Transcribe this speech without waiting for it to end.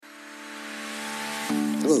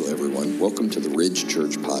Hello, everyone. Welcome to the Ridge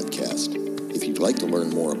Church Podcast. If you'd like to learn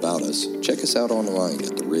more about us, check us out online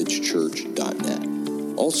at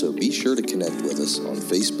theridgechurch.net. Also, be sure to connect with us on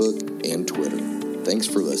Facebook and Twitter. Thanks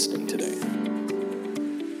for listening today.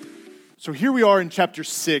 So here we are in chapter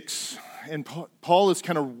 6, and Paul is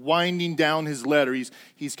kind of winding down his letter.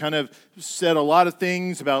 He's kind of said a lot of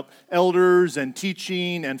things about elders and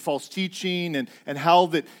teaching and false teaching and how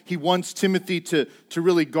that he wants Timothy to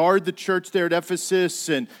really guard the church there at Ephesus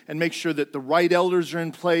and make sure that the right elders are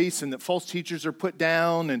in place and that false teachers are put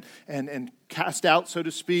down and cast out, so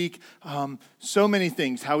to speak. So many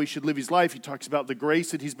things, how he should live his life. He talks about the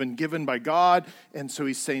grace that he's been given by God. And so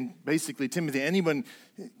he's saying, basically, Timothy,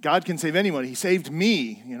 God can save anyone. He saved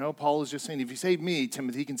me. Paul is just saying, if he saved me,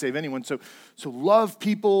 Timothy, he can save anyone. So love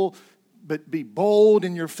people, but be bold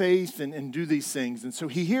in your faith and do these things. And so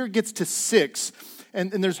he here gets to 6.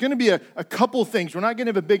 And there's going to be a couple things. We're not going to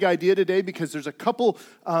have a big idea today because there's a couple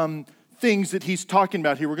things that he's talking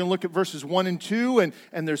about here. We're going to look at verses 1 and 2,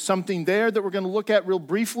 and there's something there that we're going to look at real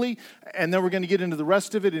briefly, and then we're going to get into the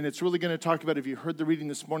rest of it, and it's really going to talk about, if you heard the reading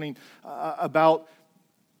this morning, about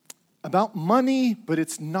money, but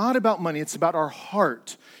it's not about money. It's about our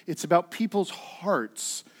heart. It's about people's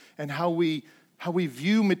hearts and how we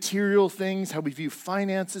view material things, how we view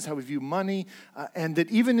finances, how we view money, and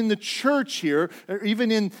that even in the church here, or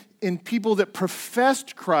even in people that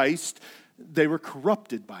professed Christ, they were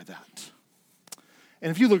corrupted by that. And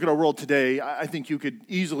if you look at our world today, I think you could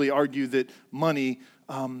easily argue that money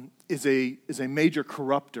is a major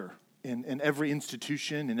corrupter in every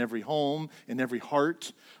institution, in every home, in every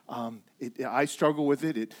heart. I struggle with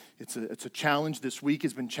it. It's a challenge. This week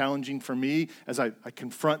has been challenging for me as I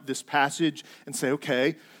confront this passage and say,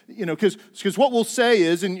 okay, because what we'll say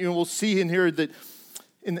is, and we'll see in here that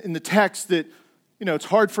in the text that it's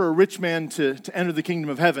hard for a rich man to enter the kingdom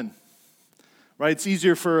of heaven. Right? It's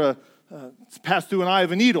easier to pass through an eye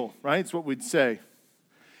of a needle, right? It's what we'd say.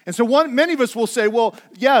 And so many of us will say, well,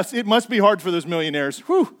 yes, it must be hard for those millionaires.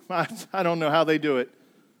 Whew, I don't know how they do it.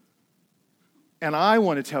 And I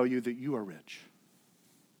want to tell you that you are rich.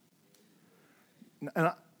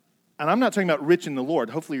 And I'm not talking about rich in the Lord.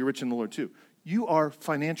 Hopefully you're rich in the Lord too. You are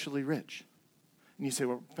financially rich. And you say,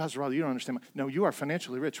 well, Pastor Riley, you don't understand. No, you are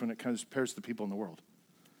financially rich when it compares to the people in the world.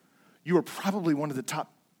 You are probably one of the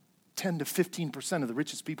top 10 to 15% of the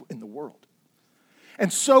richest people in the world.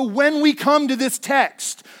 And so when we come to this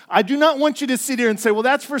text, I do not want you to sit here and say, well,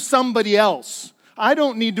 that's for somebody else. I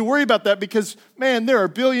don't need to worry about that because, man, there are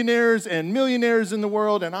billionaires and millionaires in the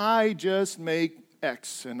world, and I just make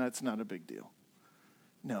X, and that's not a big deal.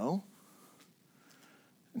 No.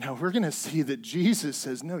 Now, we're going to see that Jesus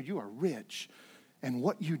says, no, you are rich. And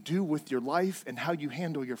what you do with your life and how you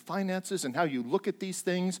handle your finances and how you look at these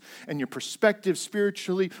things and your perspective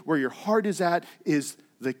spiritually, where your heart is at, is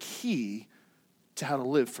the key to how to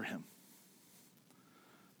live for him.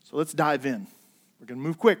 So let's dive in. We're going to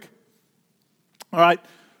move quick. All right.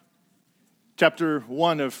 Chapter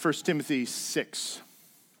 1 of 1 Timothy 6,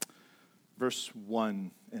 verse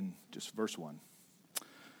 1, and just verse 1.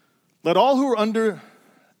 Let all who are under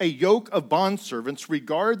a yoke of bondservants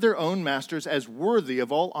regard their own masters as worthy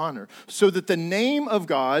of all honor, so that the name of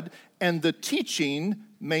God and the teaching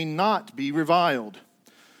may not be reviled.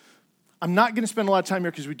 I'm not going to spend a lot of time here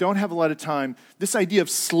because we don't have a lot of time. This idea of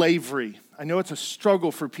slavery, I know it's a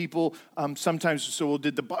struggle for people sometimes. So, well,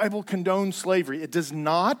 did the Bible condone slavery? It does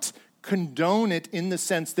not condone it in the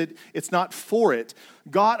sense that it's not for it.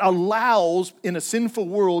 God allows, in a sinful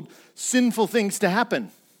world, sinful things to happen.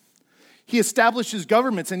 He establishes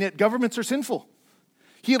governments, and yet governments are sinful.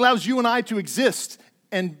 He allows you and I to exist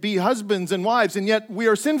and be husbands and wives, and yet we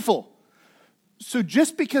are sinful. So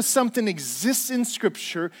just because something exists in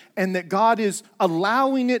Scripture and that God is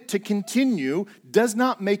allowing it to continue does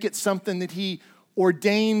not make it something that he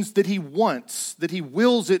ordains, that he wants, that he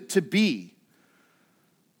wills it to be.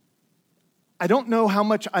 I don't know how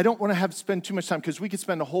much, I don't want to spend too much time because we could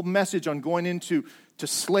spend a whole message on going into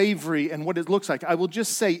slavery and what it looks like. I will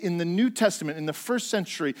just say in the New Testament, in the first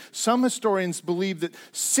century, some historians believe that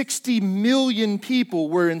 60 million people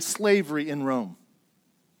were in slavery in Rome.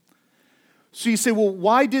 So you say, well,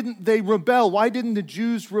 why didn't they rebel? Why didn't the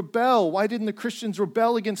Jews rebel? Why didn't the Christians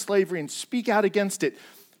rebel against slavery and speak out against it?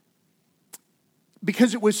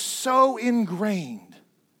 Because it was so ingrained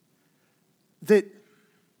that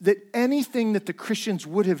anything that the Christians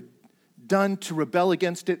would have done to rebel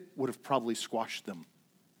against it would have probably squashed them.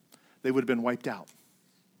 They would have been wiped out.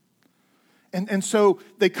 And so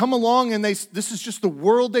they come along and this is just the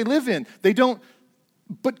world they live in. They don't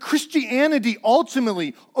But Christianity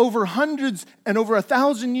ultimately, over hundreds and over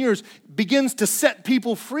 1,000 years, begins to set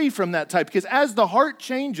people free from that type. Because as the heart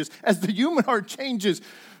changes, as the human heart changes,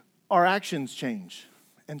 our actions change.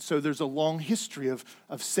 And so there's a long history of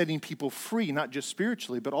setting people free, not just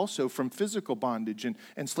spiritually, but also from physical bondage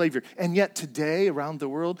and slavery. And yet today, around the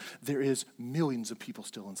world, there is millions of people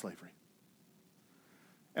still in slavery.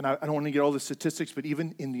 And I don't want to get all the statistics, but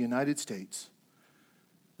even in the United States,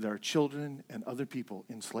 there are children and other people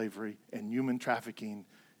in slavery and human trafficking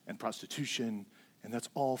and prostitution, and that's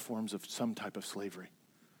all forms of some type of slavery.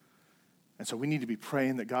 And so we need to be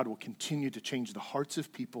praying that God will continue to change the hearts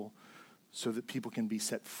of people so that people can be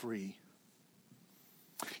set free.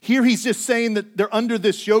 Here he's just saying that they're under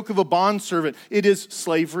this yoke of a bondservant. It is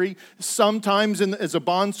slavery. Sometimes as a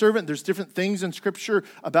bondservant, there's different things in Scripture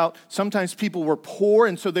about sometimes people were poor,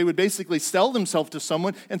 and so they would basically sell themselves to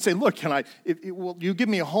someone and say, look, will you give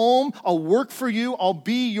me a home? I'll work for you. I'll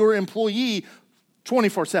be your employee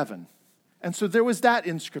 24/7. And so there was that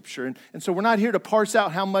in Scripture. And so we're not here to parse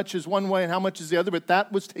out how much is one way and how much is the other, but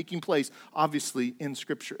that was taking place, obviously, in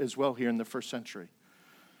Scripture as well here in the first century.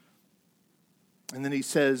 And then he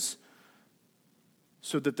says,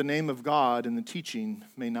 so that the name of God and the teaching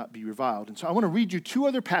may not be reviled. And so I want to read you two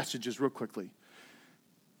other passages real quickly.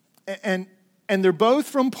 And they're both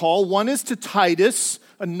from Paul. One is to Titus,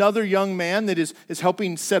 another young man that is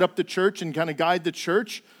helping set up the church and kind of guide the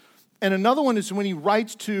church. And another one is when he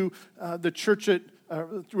writes to the church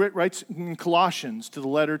writes in Colossians, to the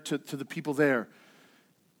letter to the people there.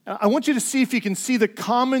 I want you to see if you can see the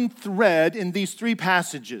common thread in these three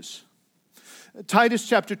passages. Titus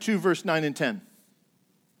chapter 2, verse 9 and 10.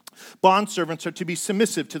 Bondservants are to be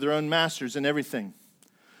submissive to their own masters in everything.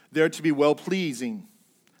 They are to be well-pleasing,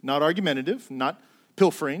 not argumentative, not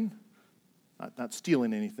pilfering, not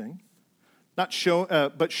stealing anything, but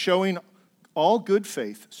showing all good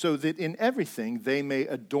faith, so that in everything they may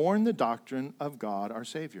adorn the doctrine of God our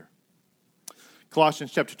Savior.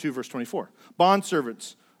 Colossians chapter 2, verse 24.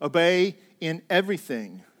 Bondservants, obey in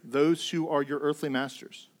everything those who are your earthly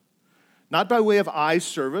masters, not by way of eye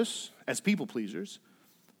service as people pleasers,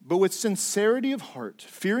 but with sincerity of heart,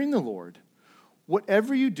 fearing the Lord.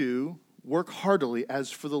 Whatever you do, work heartily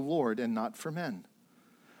as for the Lord and not for men,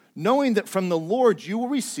 knowing that from the Lord you will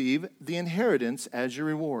receive the inheritance as your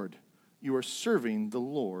reward. You are serving the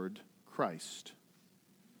Lord Christ.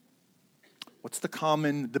 What's the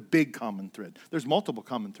big common thread? There's multiple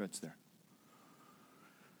common threads there.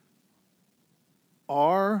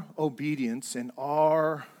 Our obedience and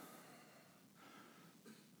our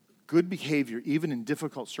good behavior, even in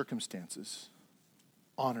difficult circumstances,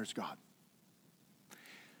 honors God.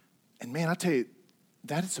 And man, I'll tell you,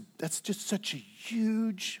 that's just such a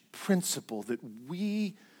huge principle that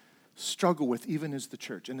we struggle with even as the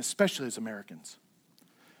church, and especially as Americans,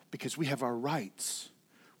 because we have our rights.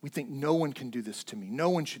 We think no one can do this to me. No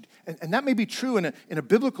one should. And that may be true in a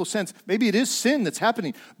biblical sense. Maybe it is sin that's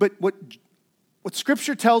happening. But what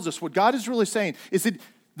Scripture tells us, what God is really saying, is that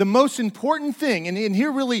the most important thing, and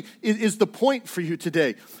here really is the point for you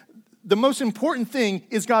today, the most important thing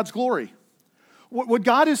is God's glory. What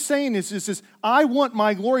God is saying is I want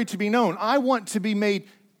my glory to be known. I want to be made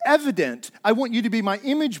evident. I want you to be my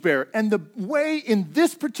image bearer. And the way in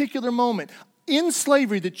this particular moment, in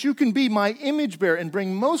slavery, that you can be my image bearer and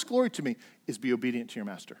bring most glory to me is be obedient to your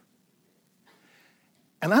master.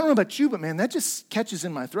 And I don't know about you, but man, that just catches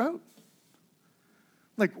in my throat.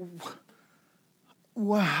 Like,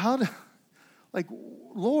 wow,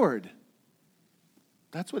 Lord,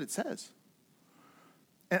 that's what it says.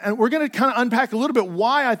 And we're going to kind of unpack a little bit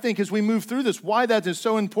why I think as we move through this, why that is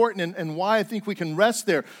so important and why I think we can rest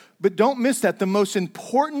there. But don't miss that. The most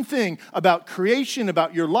important thing about creation,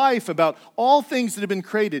 about your life, about all things that have been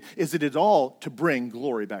created is that it's all to bring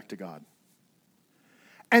glory back to God.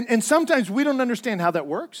 And sometimes we don't understand how that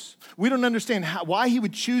works. We don't understand why he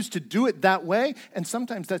would choose to do it that way. And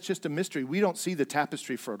sometimes that's just a mystery. We don't see the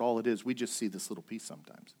tapestry for it all it is. We just see this little piece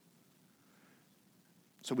sometimes.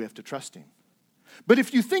 So we have to trust him. But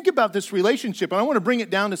if you think about this relationship, and I want to bring it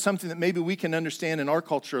down to something that maybe we can understand in our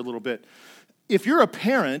culture a little bit. If you're a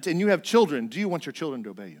parent and you have children, do you want your children to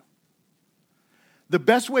obey you? The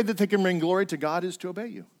best way that they can bring glory to God is to obey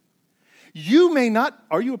you. You may not,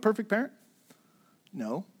 are you a perfect parent?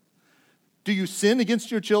 No. Do you sin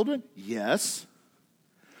against your children? Yes.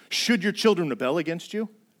 Should your children rebel against you?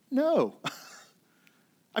 No.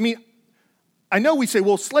 I mean, I know we say,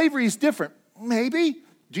 well, slavery is different. Maybe.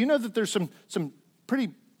 Do you know that there's some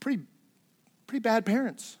pretty bad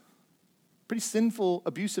parents? Pretty sinful,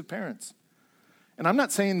 abusive parents. And I'm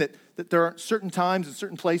not saying that there are certain times and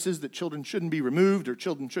certain places that children shouldn't be removed or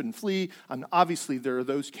children shouldn't flee. Obviously, there are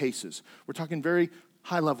those cases. We're talking very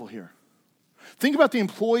high level here. Think about the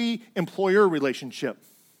employee-employer relationship.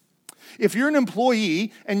 If you're an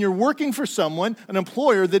employee and you're working for someone, an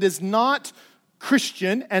employer that is not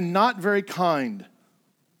Christian and not very kind,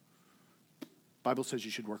 the Bible says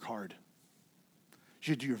you should work hard.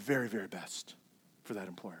 You should do your very, very best for that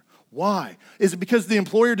employer. Why? Is it because the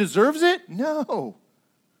employer deserves it? No.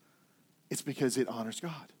 It's because it honors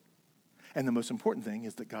God. And the most important thing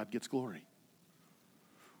is that God gets glory.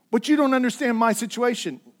 But you don't understand my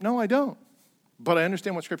situation. No, I don't. But I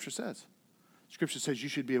understand what Scripture says. Scripture says you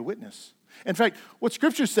should be a witness. In fact, what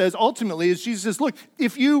Scripture says ultimately is Jesus says, look,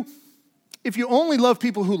 if you only love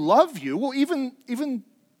people who love you, well, even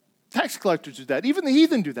tax collectors do that. Even the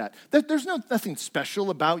heathen do that. There's nothing special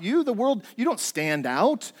about you. The world, you don't stand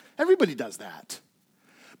out. Everybody does that.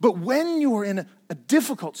 But when you are in a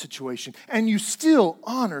difficult situation and you still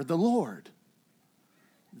honor the Lord,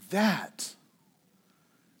 that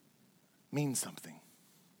means something.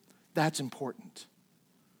 That's important.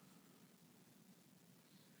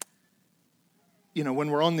 You know, when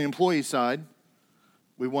we're on the employee side,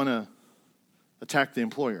 we want to attack the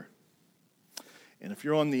employer. And if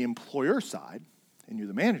you're on the employer side and you're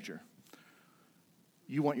the manager,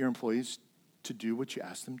 you want your employees to do what you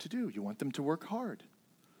ask them to do. You want them to work hard.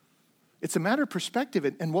 It's a matter of perspective.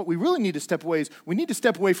 And what we really need to step away is we need to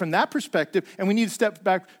step away from that perspective and we need to step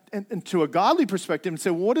back into a godly perspective and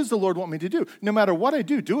say, well, what does the Lord want me to do? No matter what I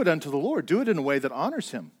do it unto the Lord. Do it in a way that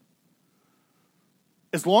honors Him.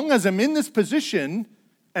 As long as I'm in this position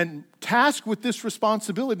and tasked with this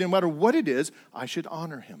responsibility, no matter what it is, I should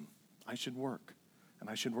honor Him. I should work. And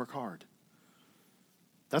I should work hard.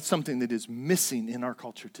 That's something that is missing in our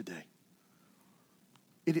culture today.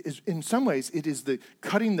 It is, in some ways, it is the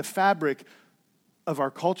cutting the fabric of our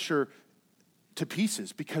culture to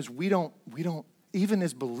pieces because we don't, even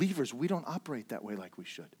as believers, we don't operate that way like we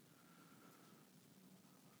should.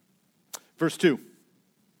 Verse 2.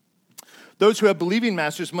 Those who have believing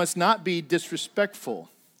masters must not be disrespectful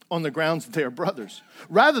on the grounds that they are brothers.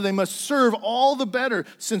 Rather, they must serve all the better,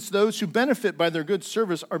 since those who benefit by their good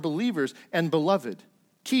service are believers and beloved.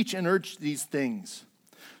 Teach and urge these things.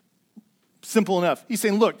 Simple enough. He's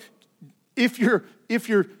saying, look, if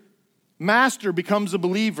your master becomes a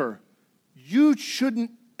believer, you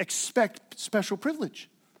shouldn't expect special privilege.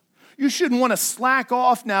 You shouldn't want to slack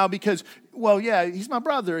off now because, well, yeah, he's my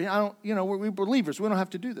brother. We're believers. We don't have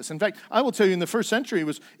to do this. In fact, I will tell you, in the first century,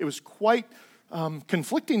 it was quite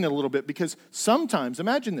conflicting a little bit because sometimes,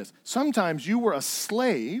 imagine this, sometimes you were a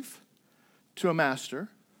slave to a master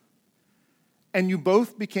and you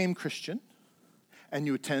both became Christian and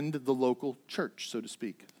you attend the local church, so to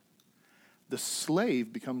speak. The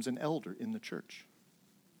slave becomes an elder in the church.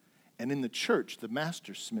 And in the church, the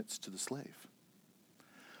master submits to the slave.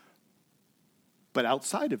 But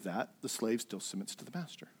outside of that, the slave still submits to the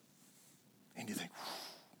master. And you think,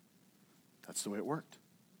 that's the way it worked.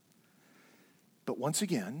 But once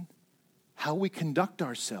again, how we conduct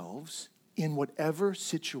ourselves in whatever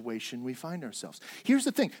situation we find ourselves. Here's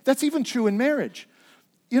the thing. That's even true in marriage.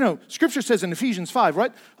 You know, Scripture says in Ephesians 5,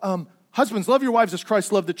 right? Husbands, love your wives as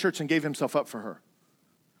Christ loved the church and gave Himself up for her.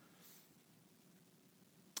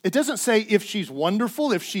 It doesn't say if she's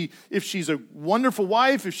wonderful, if she's a wonderful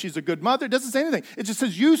wife, if she's a good mother. It doesn't say anything. It just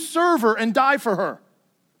says you serve her and die for her.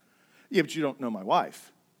 Yeah, but you don't know my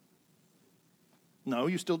wife. No,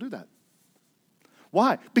 you still do that.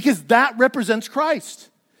 Why? Because that represents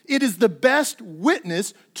Christ. It is the best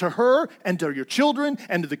witness to her and to your children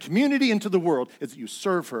and to the community and to the world is that you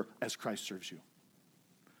serve her as Christ serves you.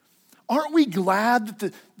 Aren't we glad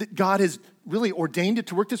that God has really ordained it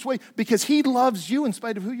to work this way? Because He loves you in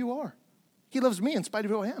spite of who you are. He loves me in spite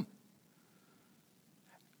of who I am.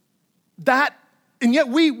 And yet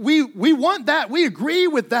we want that. We agree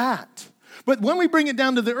with that. But when we bring it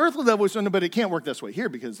down to the earthly level, we say, no, but it can't work this way here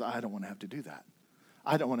because I don't want to have to do that.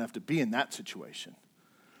 I don't want to have to be in that situation.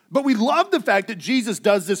 But we love the fact that Jesus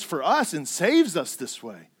does this for us and saves us this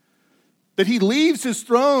way. That He leaves His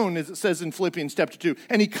throne, as it says in Philippians chapter 2,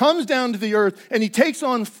 and He comes down to the earth and He takes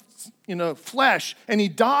on, flesh and He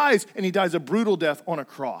dies a brutal death on a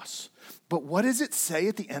cross. But what does it say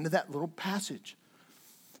at the end of that little passage?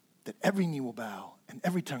 That every knee will bow and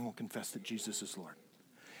every tongue will confess that Jesus is Lord.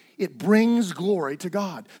 It brings glory to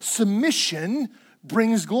God. Submission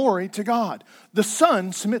brings glory to God. The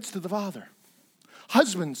Son submits to the Father.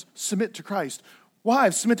 Husbands submit to Christ.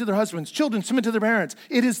 Wives submit to their husbands. Children submit to their parents.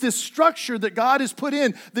 It is this structure that God has put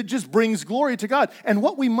in that just brings glory to God. And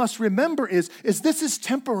what we must remember is this is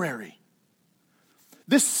temporary.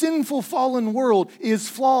 This sinful, fallen world is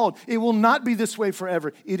flawed. It will not be this way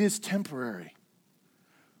forever. It is temporary.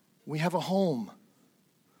 We have a home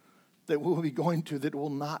that we'll be going to that will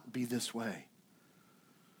not be this way.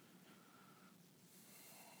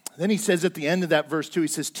 Then he says at the end of that verse 2, he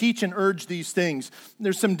says, teach and urge these things.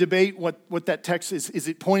 There's some debate what that text is. Is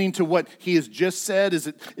it pointing to what he has just said? Is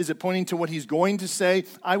it pointing to what he's going to say?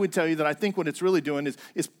 I would tell you that I think what it's really doing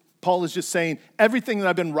is Paul is just saying, everything that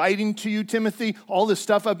I've been writing to you, Timothy, all this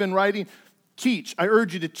stuff I've been writing, teach. I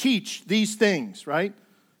urge you to teach these things, right?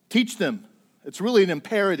 Teach them. It's really an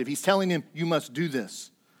imperative. He's telling him, you must do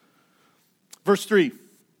this. Verse 3.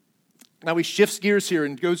 Now he shifts gears here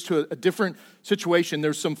and goes to a different situation.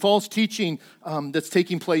 There's some false teaching that's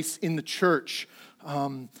taking place in the church.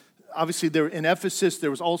 Obviously, in Ephesus, there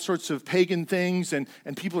was all sorts of pagan things, and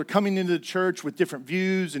people are coming into the church with different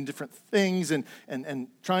views and different things and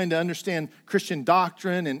trying to understand Christian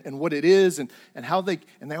doctrine and what it is and how they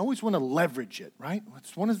always want to leverage it, right?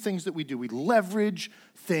 It's one of the things that we do. We leverage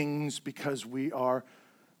things because we are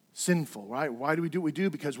sinful, right? Why do we do what we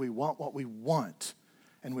do? Because we want what we want.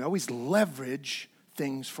 And we always leverage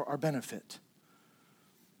things for our benefit.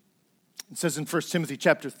 It says in 1 Timothy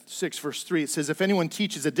chapter 6, verse 3, it says, if anyone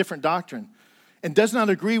teaches a different doctrine and does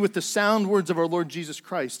not agree with the sound words of our Lord Jesus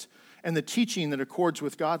Christ and the teaching that accords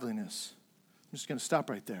with godliness. I'm just going to stop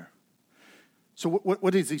right there. So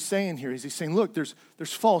what is he saying here? Is he saying, look, there's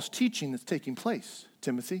false teaching that's taking place,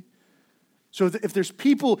 Timothy. So if there's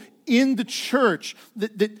people in the church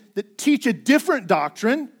that teach a different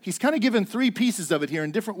doctrine, he's kind of given three pieces of it here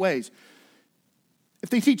in different ways. If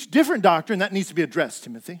they teach different doctrine, that needs to be addressed,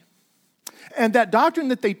 Timothy. And that doctrine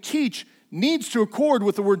that they teach needs to accord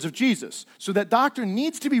with the words of Jesus. So that doctrine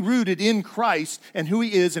needs to be rooted in Christ and who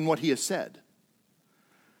he is and what he has said.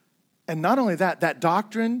 And not only that, that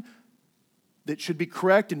doctrine that should be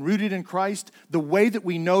correct and rooted in Christ, the way that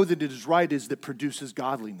we know that it is right is that produces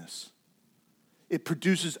godliness. It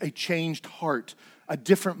produces a changed heart, a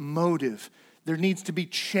different motive. There needs to be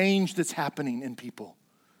change that's happening in people.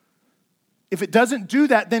 If it doesn't do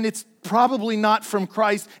that, then it's probably not from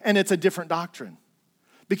Christ and it's a different doctrine.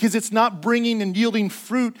 Because it's not bringing and yielding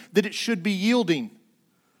fruit that it should be yielding.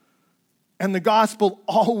 And the gospel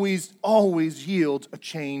always, always yields a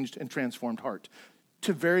changed and transformed heart.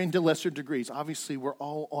 To varying to lesser degrees. Obviously, we're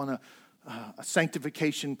all on a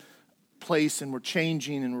sanctification place and we're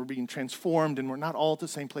changing and we're being transformed and we're not all at the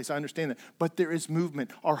same place. I understand that. But there is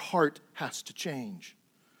movement. Our heart has to change.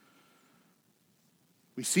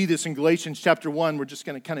 We see this in Galatians chapter 1. We're just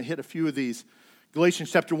going to kind of hit a few of these.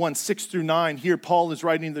 Galatians chapter 1, 6 through 9. Here Paul is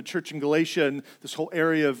writing to the church in Galatia and this whole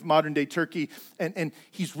area of modern day Turkey. And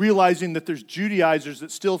he's realizing that there's Judaizers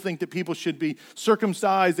that still think that people should be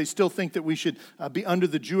circumcised. They still think that we should be under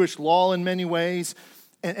the Jewish law in many ways.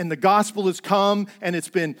 And the gospel has come and it's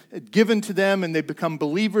been given to them and they've become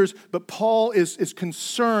believers. But Paul is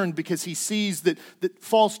concerned because he sees that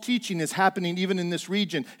false teaching is happening even in this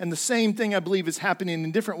region. And the same thing, I believe, is happening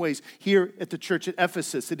in different ways here at the church at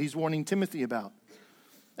Ephesus that he's warning Timothy about.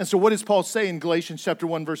 And so what does Paul say in Galatians chapter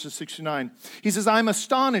 1, verses 6 to 9? He says, I'm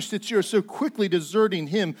astonished that you're so quickly deserting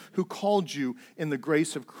him who called you in the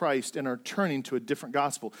grace of Christ and are turning to a different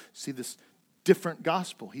gospel. See this different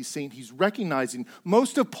gospel. He's saying, he's recognizing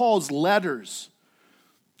most of Paul's letters,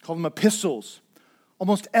 call them epistles,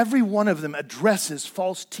 almost every one of them addresses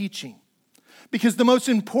false teaching. Because the most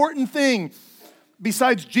important thing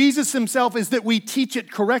besides Jesus himself is that we teach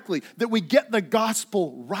it correctly, that we get the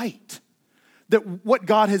gospel right. That what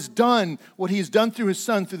God has done, what he has done through his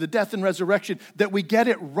son, through the death and resurrection, that we get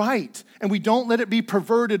it right and we don't let it be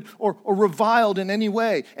perverted or reviled in any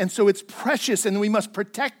way. And so it's precious and we must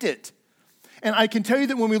protect it. And I can tell you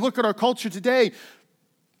that when we look at our culture today,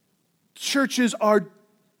 churches are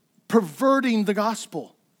perverting the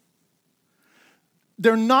gospel.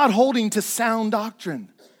 They're not holding to sound doctrine.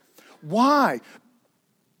 Why?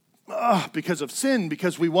 Because of sin,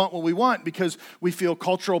 because we want what we want, because we feel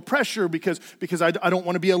cultural pressure, because I don't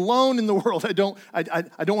want to be alone in the world. I don't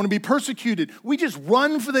want to be persecuted. We just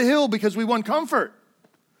run for the hill because we want comfort.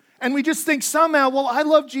 And we just think somehow, well, I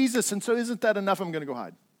love Jesus, and so isn't that enough? I'm going to go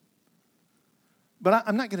hide. But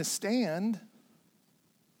I'm not going to stand.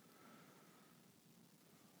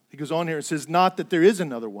 He goes on here and says, not that there is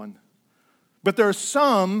another one, but there are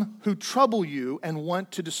some who trouble you and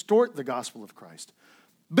want to distort the gospel of Christ.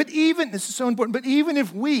 But even, this is so important, but even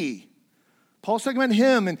if we, Paul's talking about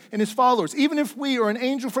him and his followers, even if we or an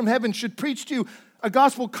angel from heaven should preach to you a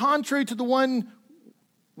gospel contrary to the one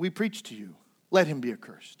we preach to you, let him be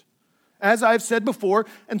accursed. As I've said before,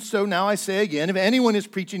 and so now I say again, if anyone is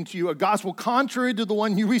preaching to you a gospel contrary to the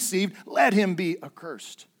one you received, let him be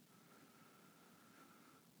accursed.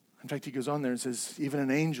 In fact, he goes on there and says, even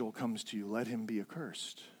an angel comes to you, let him be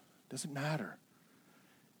accursed. Doesn't matter.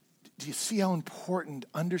 Do you see how important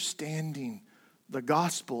understanding the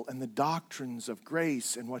gospel and the doctrines of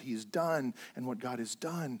grace and what he's done and what God has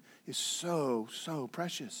done is so, so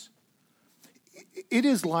precious? It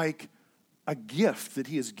is like a gift that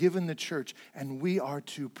he has given the church, and we are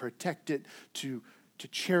to protect it, to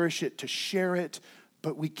cherish it, to share it,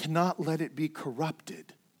 but we cannot let it be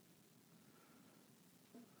corrupted.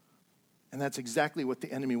 And that's exactly what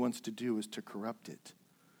the enemy wants to do, is to corrupt it.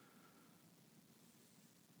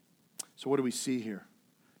 So what do we see here?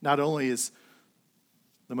 Not only is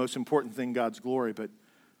the most important thing God's glory, but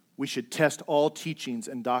we should test all teachings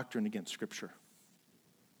and doctrine against Scripture.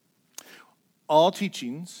 All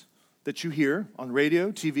teachings that you hear on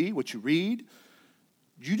radio, TV, what you read,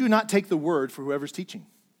 you do not take the word for whoever's teaching.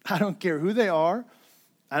 I don't care who they are.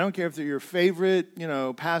 I don't care if they're your favorite,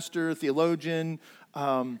 pastor, theologian.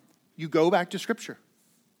 You go back to Scripture.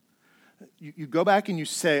 You go back and you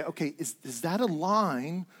say, okay, is that a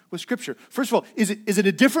line with Scripture? First of all, is it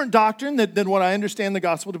a different doctrine than what I understand the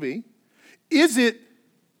gospel to be? Is it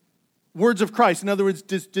words of Christ? In other words,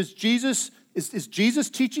 is Jesus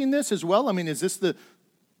teaching this as well? I mean, is this the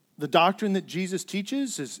doctrine that Jesus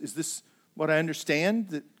teaches? Is this what I understand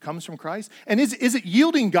that comes from Christ? And is it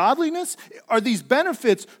yielding godliness? Are these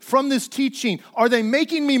benefits from this teaching, are they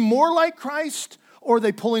making me more like Christ, or are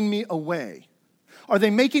they pulling me away? Are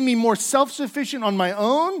they making me more self-sufficient on my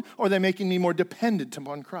own, or are they making me more dependent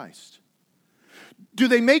upon Christ? Do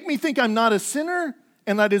they make me think I'm not a sinner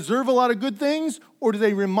and I deserve a lot of good things, or do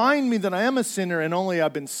they remind me that I am a sinner and only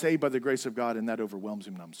I've been saved by the grace of God, and that overwhelms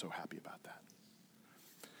me and I'm so happy about that?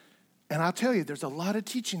 And I'll tell you, there's a lot of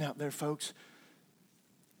teaching out there, folks,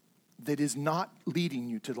 that is not leading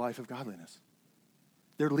you to the life of godliness.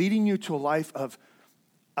 They're leading you to a life of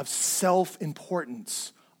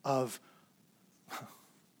self-importance, of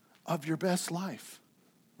your best life,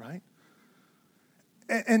 right?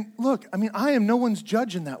 And look, I mean, I am no one's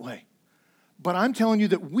judge in that way. But I'm telling you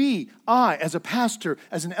that I, as a pastor,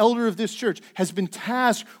 as an elder of this church, has been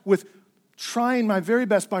tasked with trying my very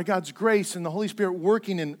best by God's grace and the Holy Spirit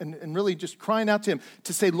working and really just crying out to him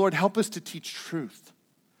to say, Lord, help us to teach truth.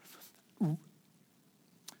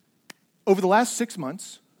 Over the last 6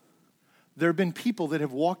 months, there have been people that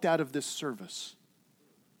have walked out of this service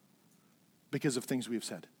because of things we have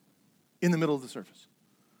said in the middle of the service.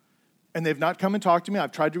 And they've not come and talked to me.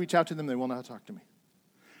 I've tried to reach out to them. They will not talk to me.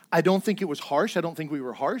 I don't think it was harsh. I don't think we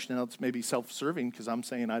were harsh. Now, it's maybe self-serving because I'm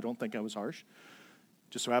saying I don't think I was harsh.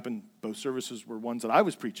 Just so happened both services were ones that I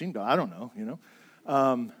was preaching, but I don't know,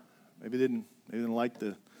 Maybe they didn't like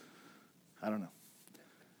I don't know.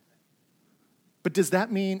 But does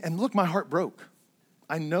that mean, and look, my heart broke.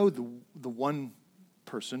 I know the one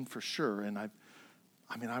person for sure, and I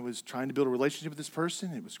was trying to build a relationship with this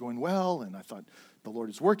person. It was going well, and I thought the Lord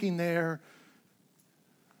is working there.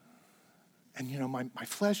 And, my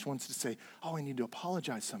flesh wants to say, I need to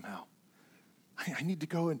apologize somehow. I need to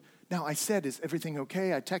go and, now I said, is everything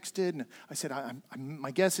okay? I texted, and I said,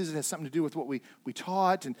 my guess is it has something to do with what we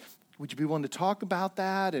taught, and would you be willing to talk about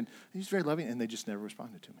that? And he's very loving, and they just never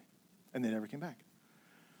responded to me. And they never came back.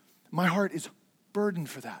 My heart is burdened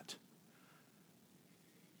for that.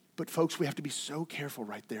 But folks, we have to be so careful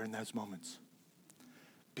right there in those moments.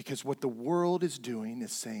 Because what the world is doing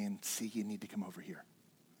is saying, see, you need to come over here.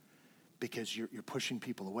 Because you're pushing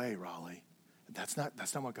people away, Raleigh. That's not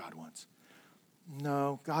what God wants.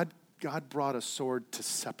 No, God brought a sword to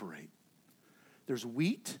separate. There's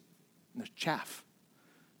wheat and there's chaff.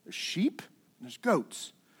 There's sheep and there's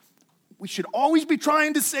goats. We should always be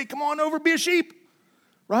trying to say, come on over, be a sheep.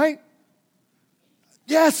 Right?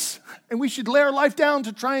 Yes, and we should lay our life down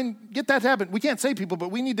to try and get that to happen. We can't save people, but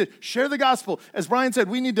we need to share the gospel. As Brian said,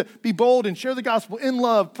 we need to be bold and share the gospel in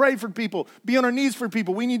love, pray for people, be on our knees for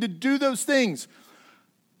people. We need to do those things.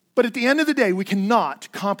 But at the end of the day, we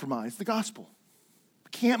cannot compromise the gospel.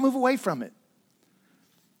 We can't move away from it.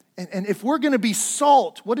 And if we're going to be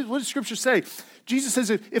salt, what does Scripture say? Jesus says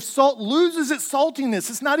if salt loses its saltiness,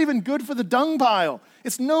 it's not even good for the dung pile.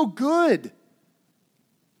 It's no good.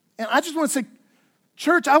 And I just want to say,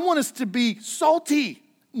 church, I want us to be salty,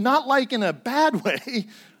 not like in a bad way.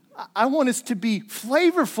 I want us to be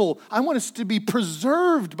flavorful. I want us to be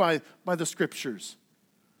preserved by the Scriptures.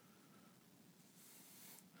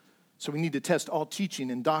 So we need to test all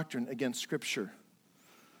teaching and doctrine against Scripture.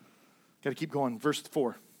 Got to keep going. Verse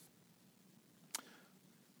 4.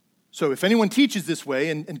 So if anyone teaches this way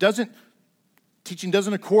and teaching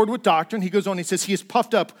doesn't accord with doctrine, he goes on, he says, he is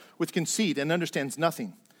puffed up with conceit and understands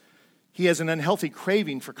nothing. He has an unhealthy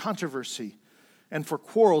craving for controversy and for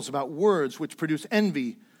quarrels about words which produce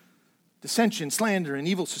envy. dissension, slander, and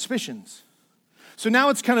evil suspicions. So now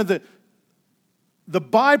it's kind of the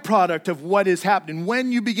byproduct of what is happening.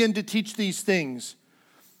 When you begin to teach these things,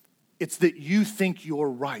 it's that you think you're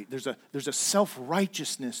right. There's a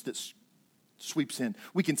self-righteousness that sweeps in.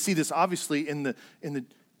 We can see this obviously in the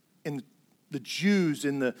Jews,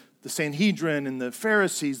 in the Sanhedrin and the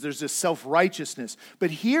Pharisees. There's this self-righteousness.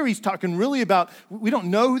 But here he's talking really about, we don't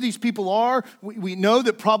know who these people are. We know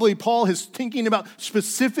that probably Paul is thinking about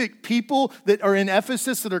specific people that are in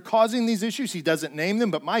Ephesus that are causing these issues. He doesn't name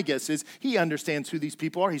them, but my guess is he understands who these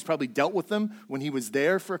people are. He's probably dealt with them when he was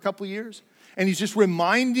there for a couple of years. And he's just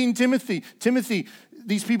reminding Timothy,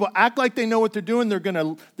 these people act like they know what they're doing. They're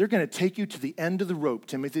gonna take you to the end of the rope,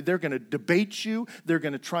 Timothy. They're gonna debate you. They're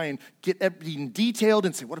gonna try and get everything detailed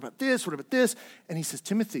and say, what about this? What about this? And he says,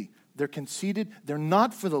 Timothy, they're conceited. They're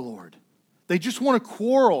not for the Lord. They just want to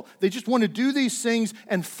quarrel. They just want to do these things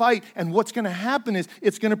and fight. And what's going to happen is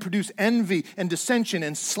it's going to produce envy and dissension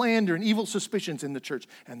and slander and evil suspicions in the church.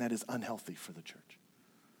 And that is unhealthy for the church.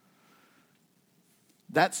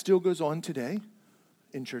 That still goes on today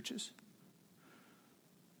in churches.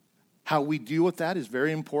 How we deal with that is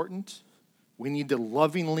very important. We need to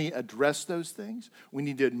lovingly address those things. We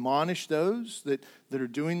need to admonish those that are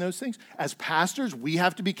doing those things. As pastors, we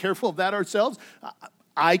have to be careful of that ourselves.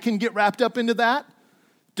 I can get wrapped up into that,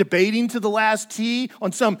 debating to the last T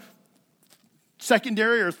on some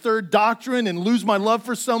secondary or third doctrine and lose my love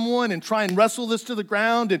for someone and try and wrestle this to the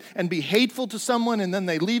ground and be hateful to someone, and then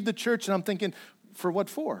they leave the church and I'm thinking, for what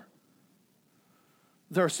for?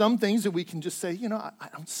 There are some things that we can just say, I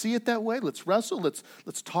don't see it that way. Let's wrestle.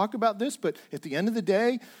 Let's talk about this. But at the end of the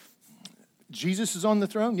day, Jesus is on the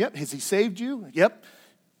throne. Yep. Has he saved you? Yep.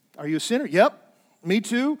 Are you a sinner? Yep. Me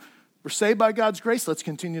too. We're saved by God's grace. Let's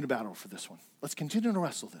continue to battle for this one. Let's continue to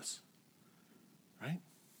wrestle this. Right?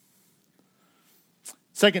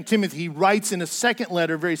 2 Timothy, he writes in a second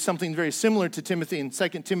letter something very similar to Timothy in 2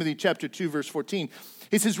 Timothy chapter 2, verse 14.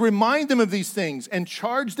 He says, remind them of these things and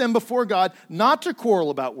charge them before God not to quarrel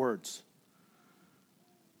about words,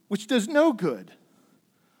 which does no good,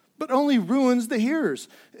 but only ruins the hearers.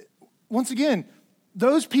 Once again,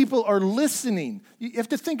 those people are listening. You have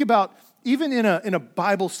to think about, even in a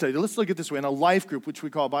Bible study, let's look at it this way, in a life group, which we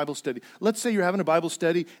call a Bible study. Let's say you're having a Bible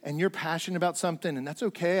study and you're passionate about something, and that's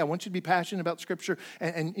okay. I want you to be passionate about Scripture.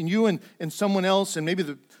 And you and someone else, and maybe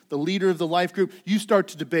the leader of the life group, you start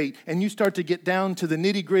to debate, and you start to get down to the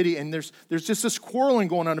nitty-gritty, and there's just this quarreling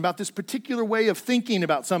going on about this particular way of thinking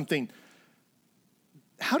about something.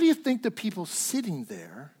 How do you think the people sitting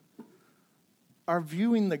there are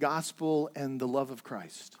viewing the gospel and the love of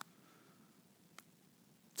Christ?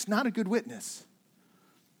 It's not a good witness.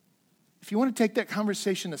 If you want to take that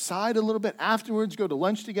conversation aside a little bit afterwards, go to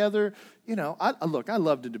lunch together, I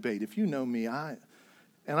love to debate. If you know me, and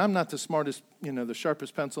I'm not the smartest, the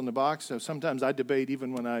sharpest pencil in the box, so sometimes I debate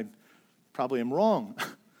even when I probably am wrong.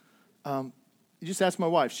 You just ask my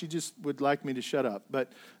wife. She just would like me to shut up.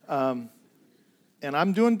 But, and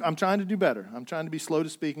I'm trying to do better. I'm trying to be slow to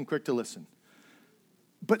speak and quick to listen.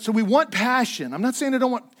 But so we want passion. I'm not saying I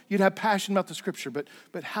don't want you to have passion about the Scripture, but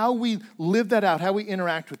how we live that out, how we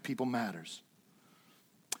interact with people matters.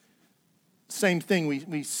 Same thing,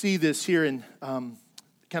 we see this here in,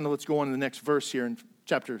 let's go on to the next verse here in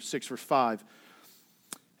chapter 6, verse 5.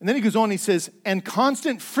 And then he goes on, he says, and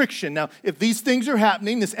constant friction. Now, if these things are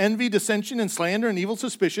happening, this envy, dissension, and slander, and evil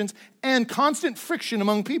suspicions, and constant friction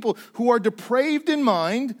among people who are depraved in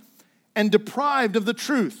mind and deprived of the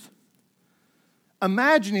truth,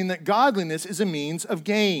 imagining that godliness is a means of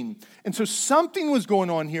gain. And so something was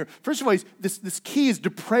going on here. First of all, this key is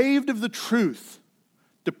depraved of the truth.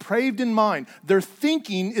 Depraved in mind. Their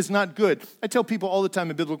thinking is not good. I tell people all the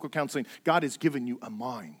time in biblical counseling, God has given you a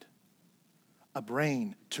mind, a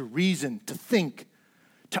brain, to reason, to think,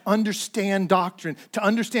 to understand doctrine, to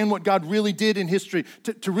understand what God really did in history,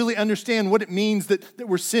 to really understand what it means that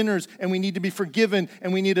we're sinners and we need to be forgiven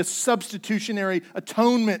and we need a substitutionary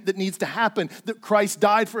atonement that needs to happen, that Christ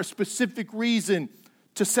died for a specific reason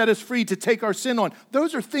to set us free, to take our sin on.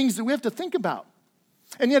 Those are things that we have to think about.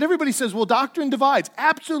 And yet everybody says, well, doctrine divides.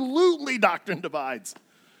 Absolutely, doctrine divides.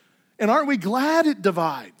 And aren't we glad it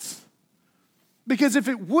divides? Because if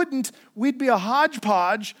it wouldn't, we'd be a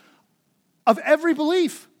hodgepodge of every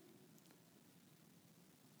belief.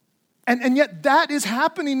 And yet that is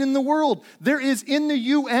happening in the world. There is in the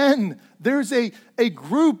UN, there's a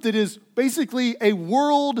group that is basically a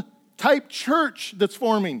world-type church that's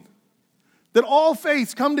forming, that all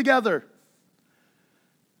faiths come together.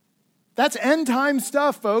 That's end-time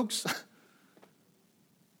stuff, folks.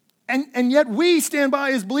 And yet we stand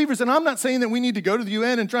by as believers, and I'm not saying that we need to go to the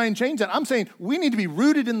UN and try and change that. I'm saying we need to be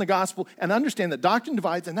rooted in the gospel and understand that doctrine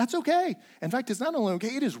divides, and that's okay. In fact, it's not only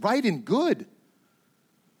okay, it is right and good.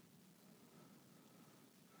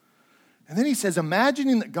 And then he says,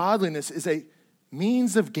 imagining that godliness is a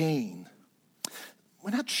means of gain.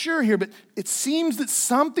 We're not sure here, but it seems that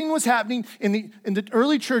something was happening in the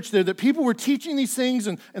early church there, that people were teaching these things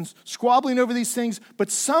and squabbling over these things, but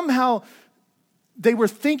somehow they were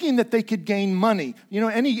thinking that they could gain money. You know,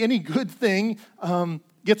 any good thing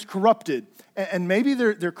gets corrupted. And maybe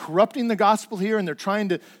they're corrupting the gospel here, and they're trying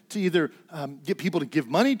to either get people to give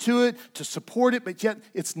money to it, to support it, but yet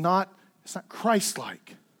it's not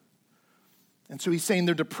Christ-like. And so he's saying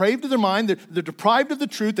they're depraved of their mind, they're deprived of the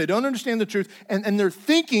truth, they don't understand the truth, and they're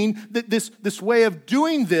thinking that this way of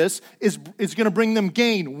doing this is going to bring them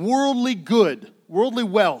gain, worldly good, worldly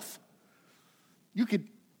wealth. You could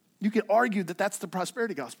argue that that's the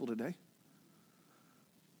prosperity gospel today.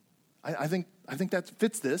 I think that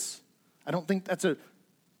fits this. I don't think that's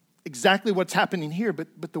exactly what's happening here,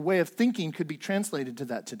 but the way of thinking could be translated to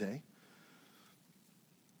that today.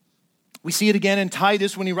 We see it again in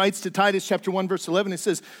Titus when he writes to Titus chapter 1, verse 11. It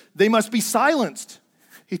says, they must be silenced,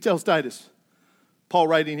 he tells Titus. Paul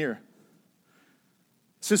writing here.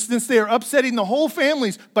 So since they are upsetting the whole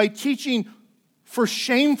families by teaching for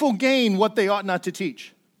shameful gain what they ought not to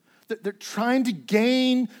teach. They're trying to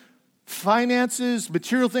gain finances,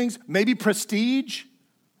 material things, maybe prestige,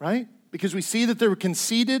 right? Because we see that they were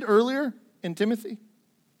conceited earlier in Timothy.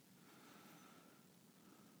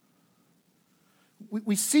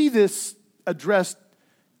 We see this addressed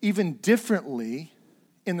even differently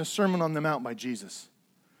in the Sermon on the Mount by Jesus.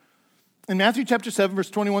 In Matthew chapter 7, verse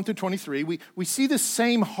 21 through 23, we see the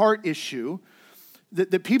same heart issue,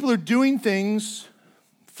 that people are doing things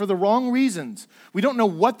for the wrong reasons. We don't know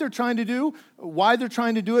what they're trying to do, why they're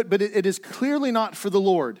trying to do it, but it is clearly not for the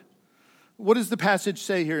Lord. What does the passage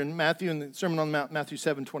say here in Matthew, in the Sermon on the Mount, Matthew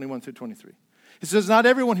 7, 21 through 23? It says, not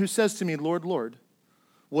everyone who says to me, Lord, Lord,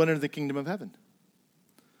 will enter the kingdom of heaven,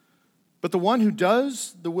 but the one who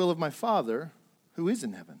does the will of my Father who is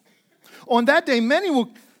in heaven. On that day, many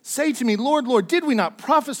will say to me, Lord, Lord, did we not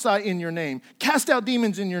prophesy in your name, cast out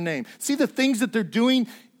demons in your name? See the things that they're doing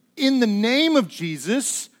in the name of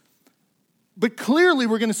Jesus, but clearly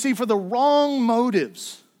we're going to see for the wrong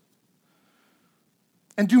motives.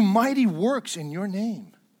 And do mighty works in your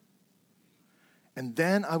name. And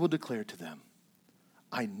then I will declare to them,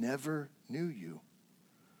 I never knew you.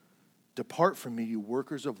 Depart from me, you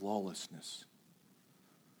workers of lawlessness.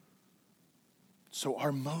 So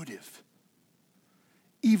our motive,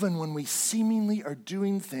 even when we seemingly are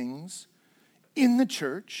doing things in the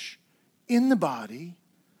church, in the body,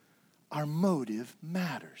 our motive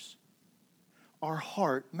matters. Our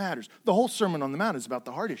heart matters. The whole Sermon on the Mount is about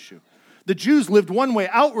the heart issue. The Jews lived one way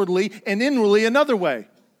outwardly and inwardly another way.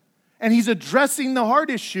 And he's addressing the heart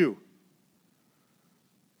issue.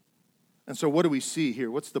 And so what do we see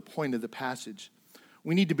here? What's the point of the passage?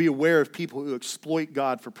 We need to be aware of people who exploit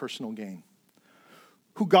God for personal gain.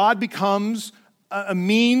 Who God becomes a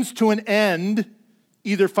means to an end,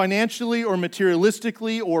 either financially or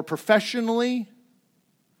materialistically or professionally.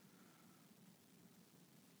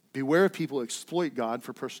 Beware of people who exploit God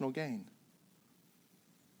for personal gain.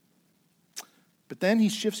 But then he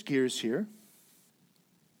shifts gears here.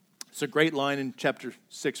 It's a great line in chapter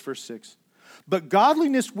 6, verse 6. But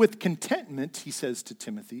godliness with contentment, he says to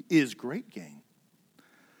Timothy, is great gain.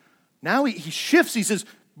 Now he shifts, he says,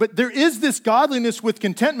 but there is this godliness with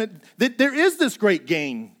contentment, that there is this great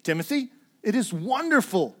gain, Timothy. It is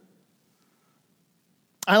wonderful.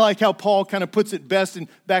 I like how Paul kind of puts it best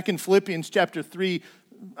back in Philippians chapter 3.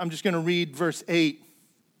 I'm just going to read verse 8.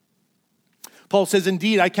 Paul says,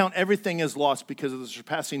 indeed, I count everything as lost because of the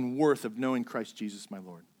surpassing worth of knowing Christ Jesus my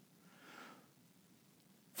Lord.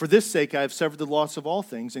 For this sake, I have suffered the loss of all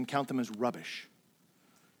things and count them as rubbish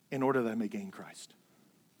in order that I may gain Christ.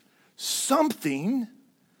 Something,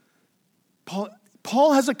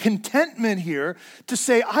 Paul has a contentment here to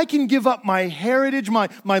say, I can give up my heritage, my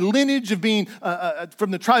lineage of being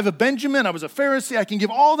from the tribe of Benjamin. I was a Pharisee. I can give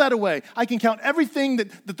all that away. I can count everything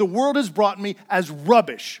that the world has brought me as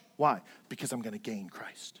rubbish. Why? Because I'm going to gain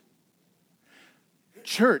Christ.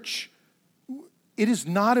 Church, it is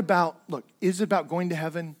not about, is it about going to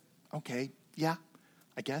heaven? Okay, yeah,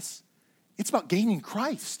 I guess. It's about gaining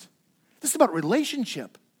Christ. This is about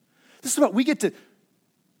relationship. This is about we get to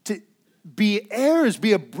be heirs,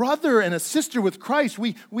 be a brother and a sister with Christ.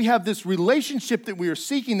 We have this relationship that we are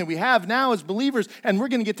seeking, that we have now as believers, and we're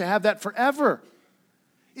going to get to have that forever.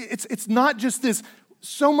 It's not just this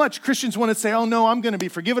So much Christians want to say, oh no, I'm going to be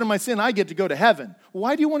forgiven of my sin. I get to go to heaven.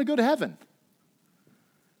 Why do you want to go to heaven?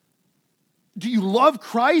 Do you love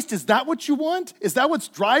Christ? Is that what you want? Is that what's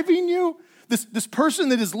driving you? This person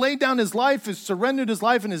that has laid down his life, has surrendered his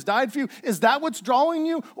life, and has died for you, is that what's drawing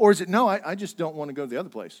you? Or is it, no, I just don't want to go to the other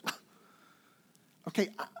place? Okay,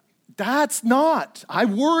 that's not. I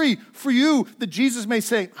worry for you that Jesus may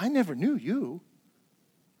say, I never knew you.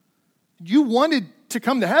 You wanted to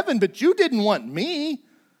come to heaven, but you didn't want me.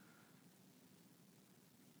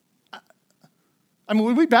 I mean,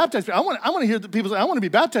 when we baptize, I want to hear the people say, I want to be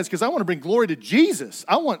baptized because I want to bring glory to Jesus.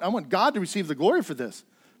 I want God to receive the glory for this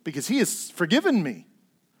because he has forgiven me.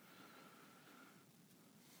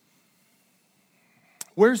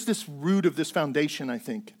 Where's this root of this foundation, I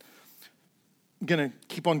think? I'm going to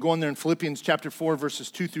keep on going there in Philippians chapter 4, verses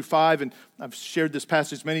 2 through 5. And I've shared this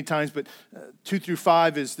passage many times, but 2 through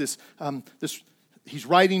 5 is this, he's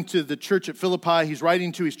writing to the church at Philippi. He's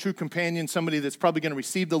writing to his true companion, somebody that's probably going to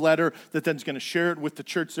receive the letter, that then's going to share it with the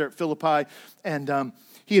church there at Philippi. And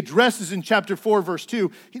he addresses in chapter 4, verse 2,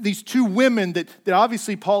 these two women that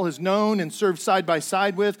obviously Paul has known and served side by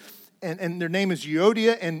side with. And their name is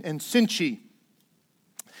Euodia and Syntyche.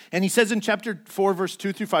 And he says in chapter 4, verse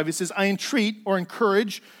 2 through 5, he says, I entreat or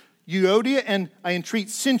encourage Euodia and I entreat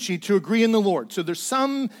Syntyche to agree in the Lord. So there's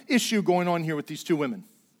some issue going on here with these two women.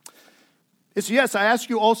 It's, yes, I ask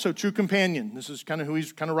you also, true companion. This is kind of who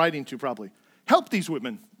he's kind of writing to probably. Help these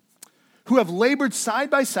women who have labored side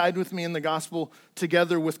by side with me in the gospel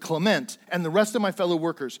together with Clement and the rest of my fellow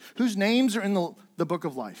workers, whose names are in the book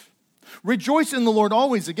of life. Rejoice in the Lord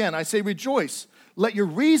always. Again, I say rejoice. Let your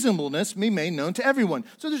reasonableness be made known to everyone.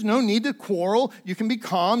 So there's no need to quarrel. You can be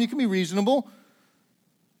calm. You can be reasonable.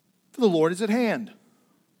 For the Lord is at hand.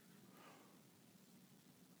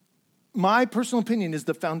 My personal opinion is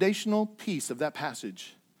the foundational piece of that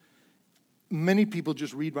passage. Many people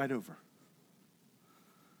just read right over.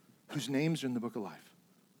 Whose names are in the book of life.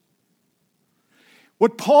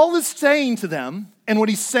 What Paul is saying to them, and what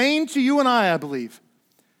he's saying to you and I believe,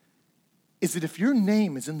 is that if your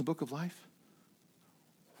name is in the book of life,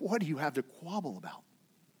 what do you have to quabble about?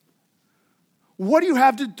 What do you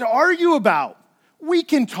have to argue about? We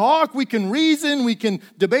can talk, we can reason, we can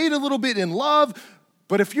debate a little bit in love,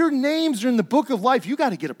 but if your names are in the book of life, you got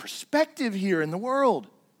to get a perspective here in the world.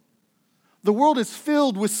 The world is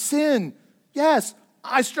filled with sin. Yes,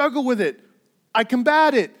 I struggle with it. I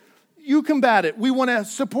combat it. You combat it. We want to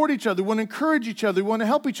support each other. We want to encourage each other. We want to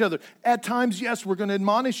help each other. At times, yes, we're going to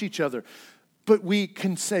admonish each other. But we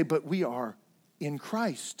can say, but we are in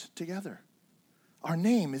Christ together. Our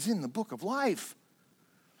name is in the book of life.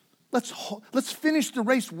 Let's finish the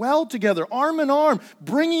race well together, arm in arm,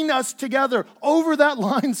 bringing us together over that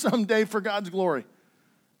line someday for God's glory.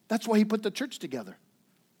 That's why he put the church together,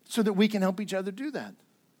 so that we can help each other do that.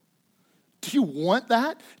 Do you want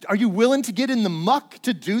that? Are you willing to get in the muck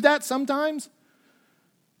to do that sometimes?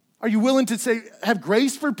 Are you willing to say, have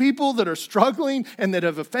grace for people that are struggling and that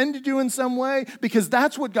have offended you in some way? Because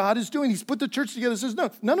that's what God is doing. He's put the church together and says,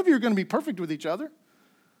 no, none of you are going to be perfect with each other.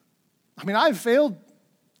 I mean, I've failed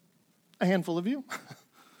a handful of you.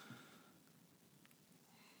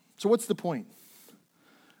 So what's the point?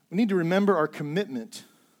 We need to remember our commitment,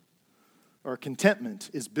 our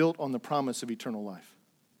contentment is built on the promise of eternal life.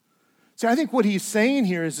 See, I think what he's saying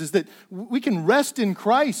here is that we can rest in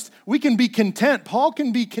Christ. We can be content. Paul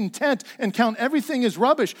can be content and count everything as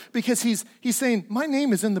rubbish because he's saying, my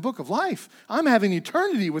name is in the book of life. I'm having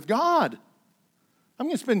eternity with God. I'm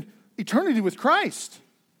going to spend eternity with Christ.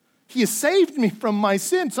 He has saved me from my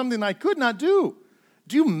sin, something I could not do.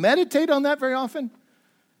 Do you meditate on that very often?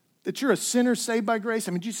 That you're a sinner saved by grace?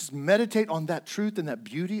 I mean, do you just meditate on that truth and that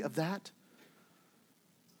beauty of that?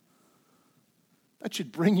 That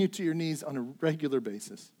should bring you to your knees on a regular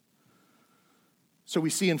basis. So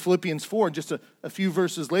we see in Philippians 4, just a few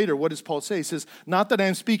verses later, what does Paul say? He says, not that I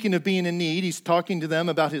am speaking of being in need. He's talking to them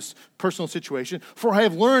about his personal situation. For I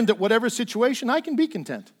have learned that whatever situation, I can be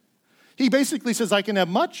content. He basically says, I can have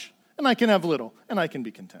much and I can have little and I can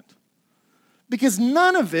be content. Because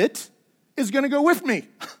none of it is going to go with me.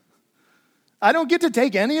 I don't get to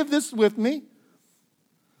take any of this with me.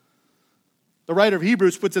 The writer of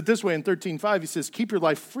Hebrews puts it this way in 13:5. He says, keep your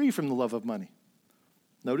life free from the love of money.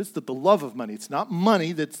 Notice that the love of money, it's not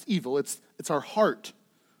money that's evil. It's our heart,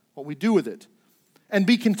 what we do with it. And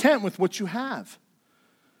be content with what you have.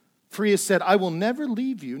 For he has said, I will never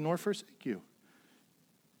leave you nor forsake you.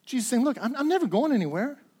 Jesus is saying, look, I'm never going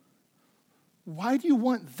anywhere. Why do you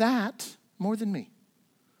want that more than me?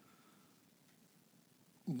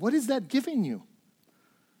 What is that giving you?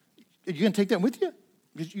 Are you going to take that with you?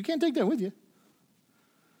 Because you can't take that with you.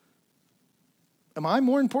 Am I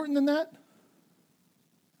more important than that?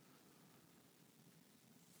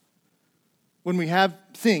 When we have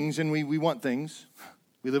things and we want things,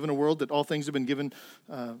 we live in a world that all things have been given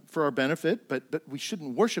for our benefit, but we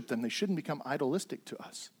shouldn't worship them. They shouldn't become idolistic to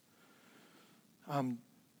us.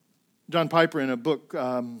 John Piper, in a book,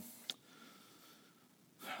 I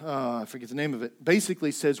forget the name of it,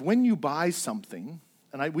 basically says when you buy something,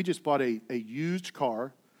 and we just bought a used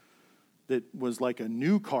car that was like a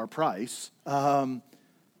new car price, and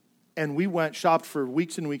we shopped for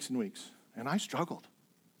weeks and weeks and weeks, and I struggled.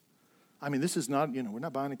 I mean, this is not, we're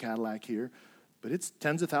not buying a Cadillac here, but it's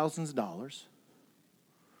tens of thousands of dollars.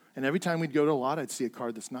 And every time we'd go to a lot, I'd see a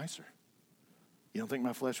car that's nicer. You don't think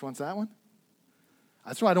my flesh wants that one?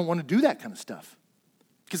 That's why I don't want to do that kind of stuff.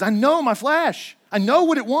 Because I know my flesh. I know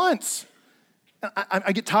what it wants.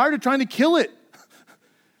 I get tired of trying to kill it.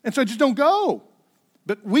 And so I just don't go.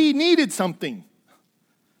 But we needed something.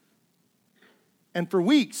 And for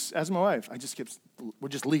weeks, as my wife, we're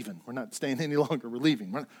just leaving. We're not staying any longer. We're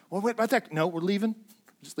leaving. What about that? No, we're leaving.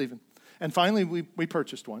 Just leaving. And finally, we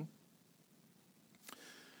purchased one.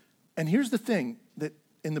 And here's the thing that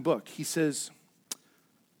in the book, he says,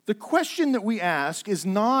 the question that we ask is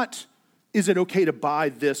not, is it okay to buy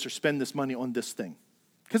this or spend this money on this thing?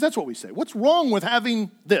 Because that's what we say. What's wrong with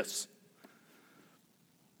having this?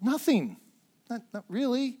 Nothing. Not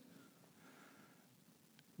really.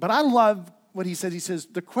 But I love what he says. He says,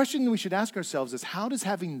 the question that we should ask ourselves is, how does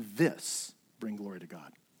having this bring glory to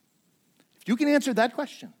God? If you can answer that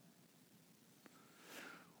question,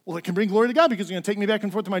 well, it can bring glory to God because it's going to take me back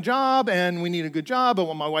and forth to my job, and we need a good job. I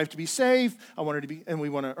want my wife to be safe. And we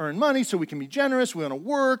want to earn money so we can be generous. We want to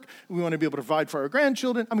work. We want to be able to provide for our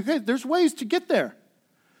grandchildren. I mean, okay, there's ways to get there.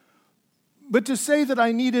 But to say that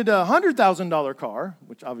I needed a $100,000 car,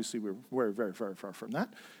 which obviously we're very, very, very far from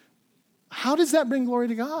that, how does that bring glory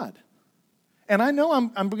to God? And I know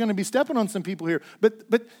I'm going to be stepping on some people here,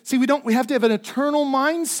 but see, we have to have an eternal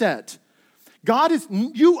mindset.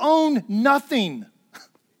 You own nothing.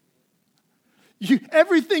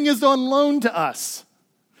 Everything is on loan to us.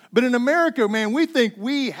 But in America, man, we think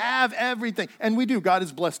we have everything. And we do. God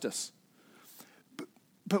has blessed us.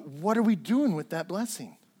 But what are we doing with that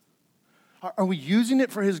blessing? Are we using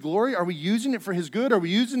it for his glory? Are we using it for his good? Are we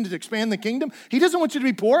using it to expand the kingdom? He doesn't want you to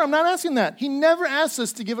be poor. I'm not asking that. He never asks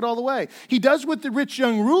us to give it all away. He does with the rich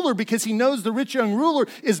young ruler because he knows the rich young ruler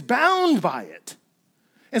is bound by it.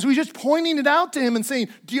 And so he's just pointing it out to him and saying,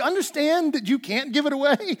 do you understand that you can't give it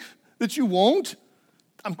away? That you won't?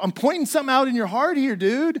 I'm pointing something out in your heart here,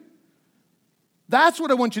 dude. That's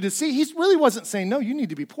what I want you to see. He really wasn't saying, no, you need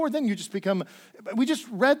to be poor. Then you just become, we just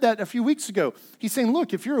read that a few weeks ago. He's saying,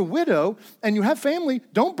 look, if you're a widow and you have family,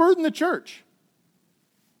 don't burden the church.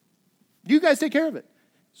 You guys take care of it.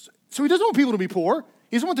 So he doesn't want people to be poor.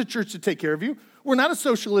 He doesn't want the church to take care of you. We're not a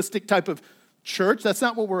socialistic type of church. That's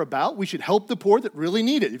not what we're about. We should help the poor that really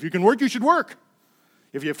need it. If you can work, you should work.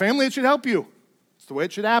 If you have family, it should help you. It's the way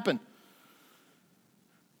it should happen.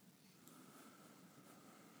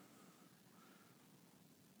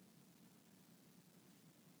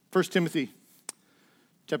 1 Timothy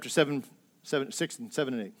chapter 6 and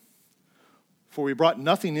 7 and 8. For we brought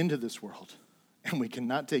nothing into this world, and we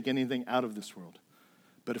cannot take anything out of this world.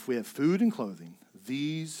 But if we have food and clothing,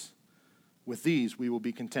 with these we will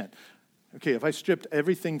be content. Okay, if I stripped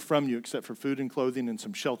everything from you except for food and clothing and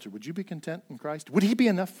some shelter, would you be content in Christ? Would he be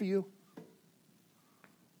enough for you?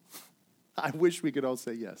 I wish we could all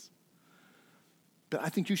say yes. But I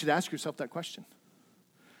think you should ask yourself that question.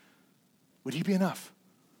 Would he be enough?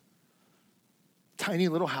 Tiny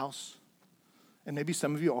little house. And maybe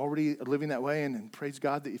some of you already are living that way, and praise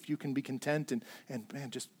God that if you can be content and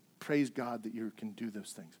man, just praise God that you can do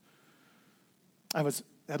those things. I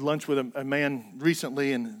had lunch with a man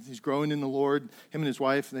recently, and he's growing in the Lord. Him and his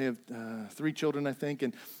wife, they have 3 children, I think,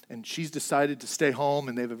 and she's decided to stay home,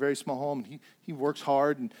 and they have a very small home, and he works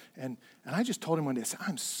hard, and I just told him one day, I said,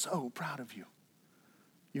 I'm so proud of you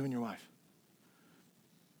and your wife.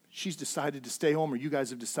 She's decided to stay home, or you guys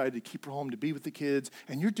have decided to keep her home to be with the kids,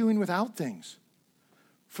 and you're doing without things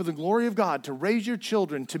for the glory of God, to raise your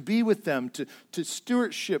children, to be with them, to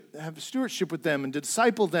have stewardship with them, and to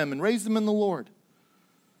disciple them and raise them in the Lord.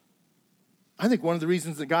 I think one of the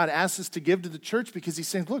reasons that God asks us to give to the church, because he's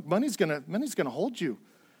saying, look, money's gonna hold you.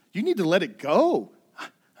 You need to let it go.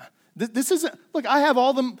 This isn't, look, I have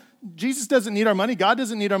all the, Jesus doesn't need our money. God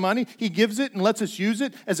doesn't need our money. He gives it and lets us use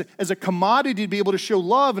it as a commodity to be able to show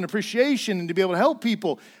love and appreciation and to be able to help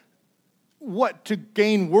people. What, to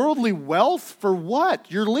gain worldly wealth? For what?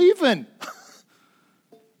 You're leaving.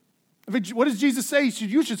 What does Jesus say? He said,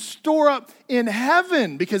 you should store up in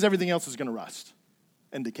heaven because everything else is going to rust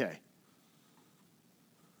and decay.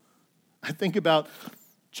 I think about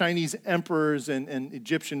Chinese emperors and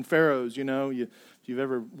Egyptian pharaohs, if you've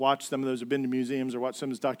ever watched some of those or been to museums or watched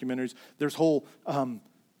some of those documentaries, there's whole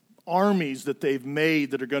armies that they've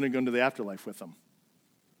made that are going to go into the afterlife with them.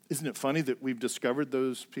 Isn't it funny that we've discovered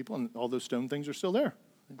those people and all those stone things are still there?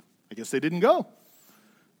 I guess they didn't go,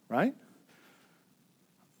 right?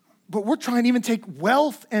 But we're trying to even take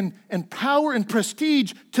wealth and power and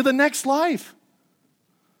prestige to the next life.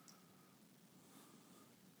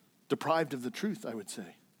 Deprived of the truth, I would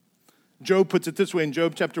say. Job puts it this way in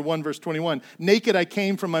Job chapter 1, verse 21. Naked I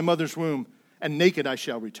came from my mother's womb, and naked I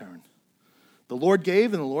shall return. The Lord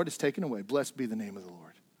gave, and the Lord has taken away. Blessed be the name of the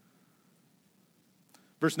Lord.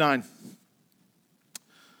 Verse 9.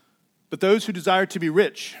 But those who desire to be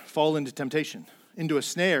rich fall into temptation, into a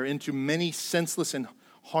snare, into many senseless and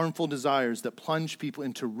harmful desires that plunge people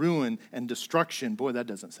into ruin and destruction. Boy, that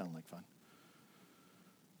doesn't sound like fun.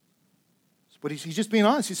 But he's just being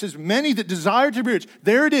honest. He says, many that desire to be rich.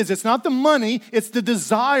 There it is. It's not the money. It's the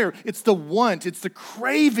desire. It's the want. It's the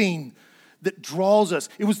craving that draws us.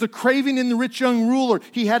 It was the craving in the rich young ruler.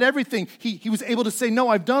 He had everything. He was able to say, no,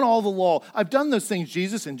 I've done all the law. I've done those things,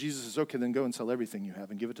 Jesus. And Jesus says, okay, then go and sell everything you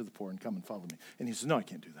have and give it to the poor and come and follow me. And he says, no, I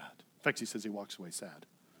can't do that. In fact, he says he walks away sad.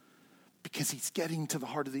 Because he's getting to the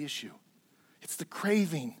heart of the issue. It's the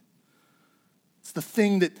craving. It's the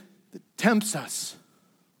thing that tempts us.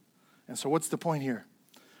 And so what's the point here?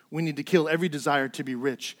 We need to kill every desire to be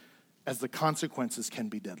rich, as the consequences can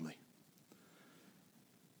be deadly.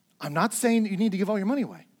 I'm not saying that you need to give all your money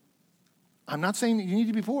away. I'm not saying that you need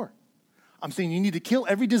to be poor. I'm saying you need to kill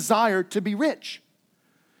every desire to be rich.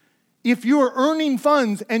 If you are earning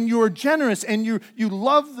funds and you're generous and you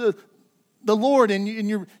love the Lord and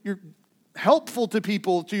you're helpful to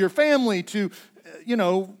people, to your family, to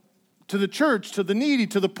the church, to the needy,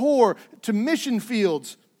 to the poor, to mission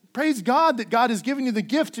fields, praise God that God has given you the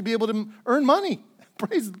gift to be able to earn money.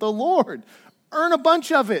 Praise the Lord. Earn a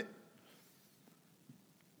bunch of it.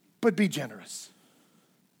 But be generous.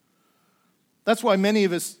 That's why many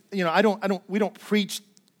of us, we don't preach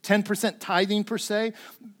 10% tithing per se,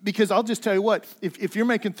 because I'll just tell you what, if you're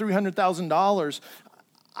making $300,000,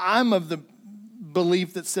 I'm of the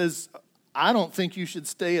belief that says, I don't think you should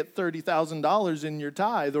stay at $30,000 in your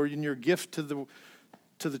tithe or in your gift to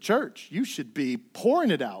the church. You should be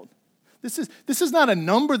pouring it out. This is not a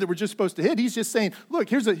number that we're just supposed to hit. He's just saying, look,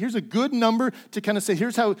 here's a good number to kind of say,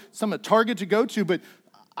 here's how a target to go to, but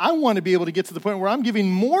I want to be able to get to the point where I'm giving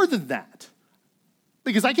more than that.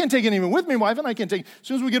 Because I can't take anyone with me, wife, and I can't take, as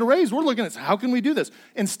soon as we get a raise, we're looking at how can we do this?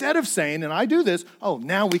 Instead of saying, and I do this,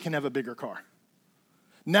 now we can have a bigger car.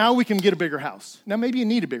 Now we can get a bigger house. Now maybe you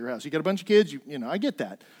need a bigger house. You got a bunch of kids, I get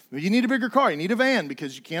that. You need a bigger car. You need a van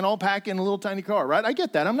because you can't all pack in a little tiny car, right? I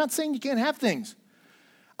get that. I'm not saying you can't have things.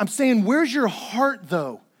 I'm saying, where's your heart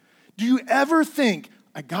though? Do you ever think,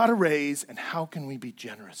 I got a raise and how can we be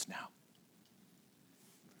generous now?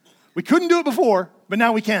 We couldn't do it before, but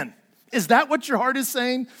now we can. Is that what your heart is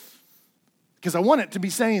saying? Because I want it to be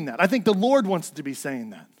saying that. I think the Lord wants it to be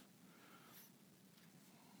saying that.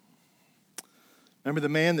 Remember the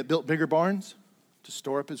man that built bigger barns to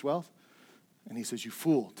store up his wealth? And he says, you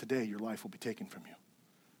fool, today your life will be taken from you.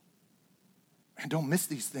 And don't miss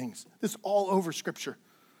these things. This is all over Scripture.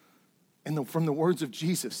 And from the words of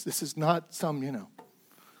Jesus. This is not some,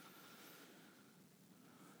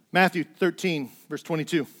 Matthew 13, verse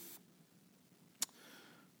 22.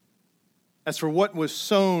 As for what was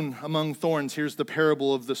sown among thorns, here's the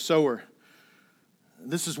parable of the sower.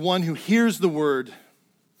 This is one who hears the word,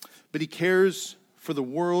 but he cares for the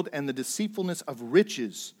world, and the deceitfulness of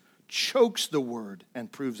riches chokes the word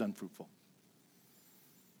and proves unfruitful.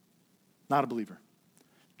 Not a believer.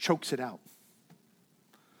 Chokes it out.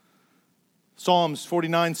 Psalms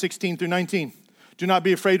 49, 16 through 19. Do not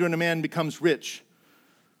be afraid when a man becomes rich,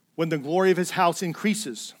 when the glory of his house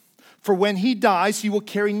increases. For when he dies, he will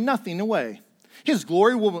carry nothing away. His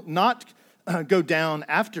glory will not go down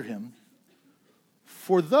after him.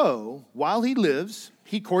 For though, while he lives,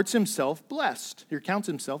 he counts himself blessed.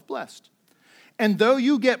 And though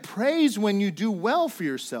you get praise when you do well for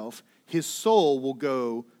yourself, his soul will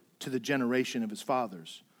go to the generation of his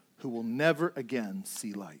fathers, who will never again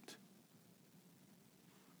see light.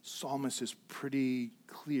 Psalmist is pretty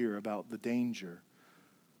clear about the danger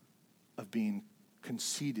of being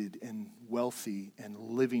conceited and wealthy and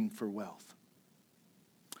living for wealth.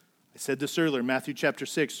 I said this earlier, Matthew chapter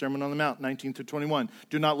 6, Sermon on the Mount, 19 through 21.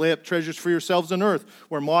 Do not lay up treasures for yourselves on earth,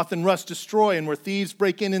 where moth and rust destroy and where thieves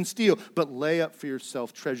break in and steal, but lay up for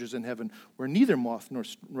yourself treasures in heaven, where neither moth nor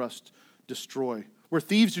rust destroy, where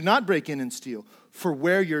thieves do not break in and steal. For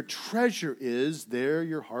where your treasure is, there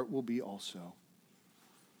your heart will be also.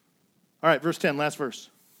 All right, verse 10, last verse.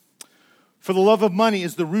 For the love of money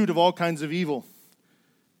is the root of all kinds of evil.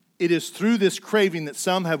 It is through this craving that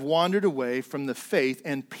some have wandered away from the faith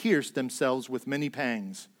and pierced themselves with many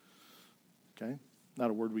pangs. Okay?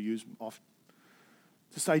 Not a word we use often.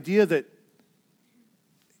 This idea that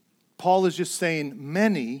Paul is just saying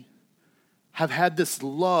many have had this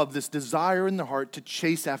love, this desire in their heart to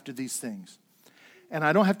chase after these things. And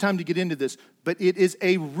I don't have time to get into this, but it is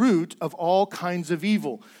a root of all kinds of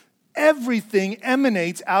evil. Everything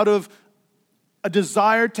emanates out of a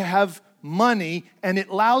desire to have money, and it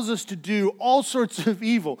allows us to do all sorts of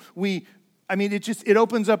evil. It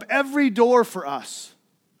opens up every door for us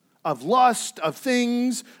of lust, of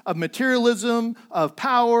things, of materialism, of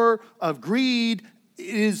power, of greed.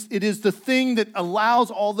 It is the thing that allows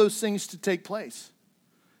all those things to take place.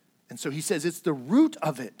 And so he says it's the root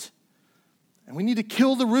of it. And we need to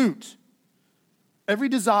kill the root. Every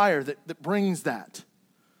desire that brings that.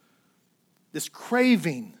 This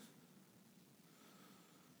craving.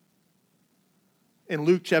 In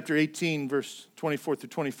Luke chapter 18, verse 24 through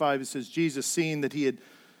 25, it says, Jesus, seeing that he had,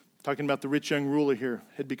 talking about the rich young ruler here,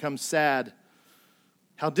 had become sad,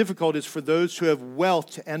 how difficult it is for those who have wealth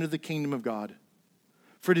to enter the kingdom of God.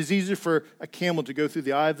 For it is easier for a camel to go through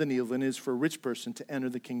the eye of the needle than it is for a rich person to enter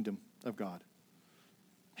the kingdom of God.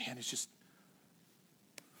 Man,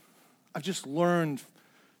 I've just learned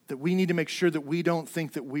that we need to make sure that we don't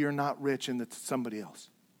think that we are not rich and that it's somebody else.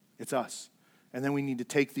 It's us. And then we need to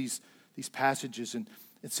take these passages, and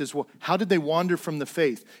it says, well, how did they wander from the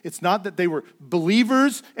faith? It's not that they were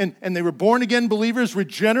believers and they were born again believers,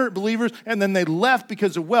 regenerate believers, and then they left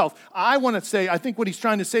because of wealth. I want to say, I think what he's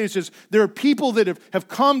trying to say is just there are people that have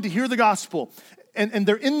come to hear the gospel, and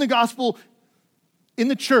they're in the gospel in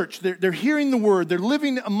the church. They're hearing the word. They're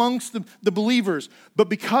living amongst the believers. But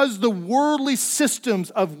because the worldly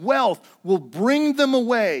systems of wealth will bring them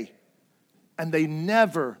away, and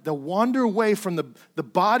they'll wander away from the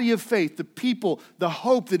body of faith, the people, the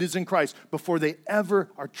hope that is in Christ, before they ever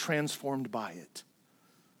are transformed by it.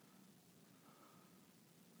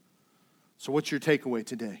 So what's your takeaway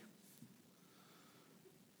today?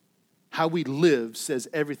 How we live says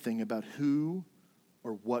everything about who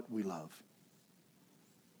or what we love.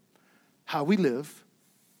 How we live,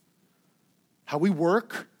 how we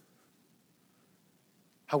work,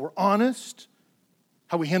 how we're honest,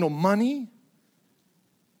 how we handle money,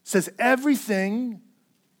 says everything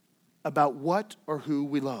about what or who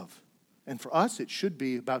we love. And for us, it should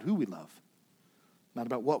be about who we love, not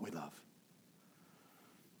about what we love.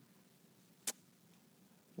 I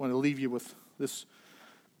want to leave you with this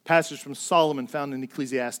passage from Solomon found in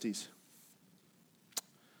Ecclesiastes.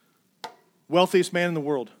 Wealthiest man in the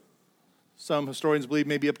world. Some historians believe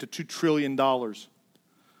maybe up to $2 trillion.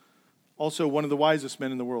 Also one of the wisest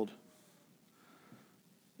men in the world,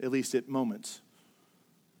 at least at moments.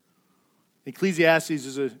 Ecclesiastes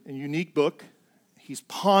is a unique book. He's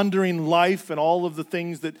pondering life and all of the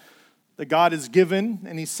things that God has given.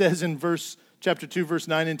 And he says in chapter 2, verse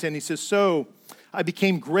 9 and 10, he says, so I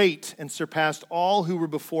became great and surpassed all who were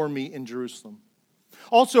before me in Jerusalem.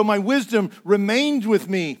 Also my wisdom remained with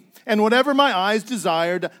me, and whatever my eyes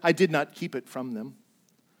desired, I did not keep it from them.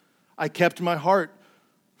 I kept my heart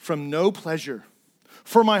from no pleasure,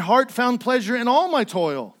 for my heart found pleasure in all my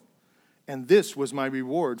toil. And this was my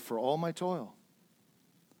reward for all my toil.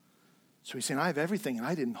 So he's saying, I have everything, and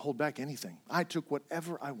I didn't hold back anything. I took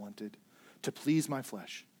whatever I wanted to please my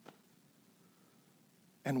flesh.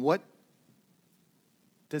 And what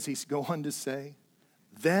does he go on to say?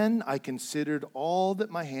 Then I considered all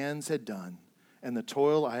that my hands had done, and the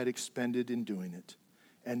toil I had expended in doing it.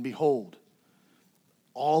 And behold,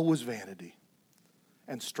 all was vanity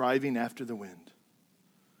and striving after the wind.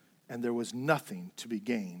 And there was nothing to be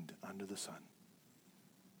gained under the sun.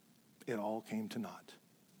 It all came to naught.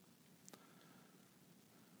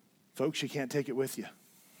 Folks, you can't take it with you.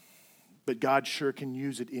 But God sure can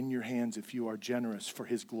use it in your hands if you are generous for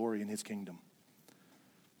his glory and his kingdom.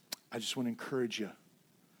 I just want to encourage you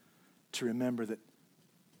to remember that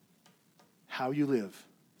how you live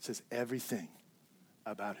says everything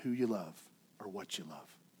about who you love or what you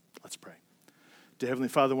love. Let's pray. Dear Heavenly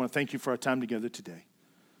Father, I want to thank you for our time together today.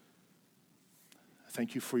 I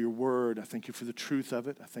thank you for your word. I thank you for the truth of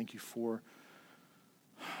it. I thank you for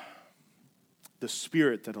the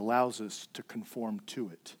Spirit that allows us to conform to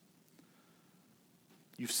it.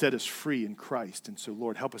 You've set us free in Christ, and so,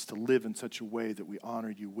 Lord, help us to live in such a way that we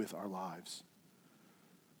honor you with our lives.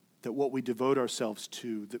 that what we devote ourselves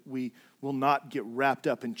to, that we will not get wrapped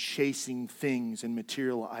up in chasing things and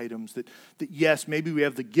material items, that yes, maybe we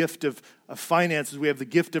have the gift of finances, we have the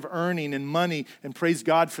gift of earning and money, and praise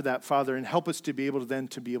God for that, Father, and help us to be able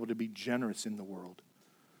to be generous in the world.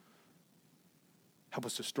 Help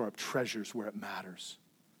us to store up treasures where it matters.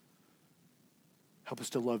 Help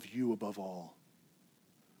us to love you above all.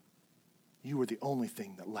 You are the only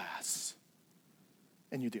thing that lasts,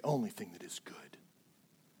 and you're the only thing that is good.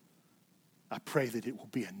 I pray that it will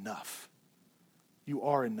be enough. You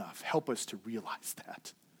are enough. Help us to realize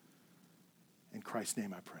that. In Christ's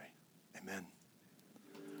name I pray. Amen.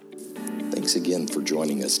 Thanks again for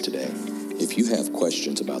joining us today. If you have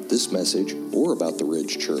questions about this message or about the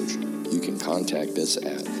Ridge Church, you can contact us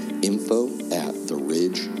at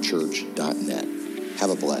info@theridgechurch.net. Have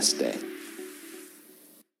a blessed day.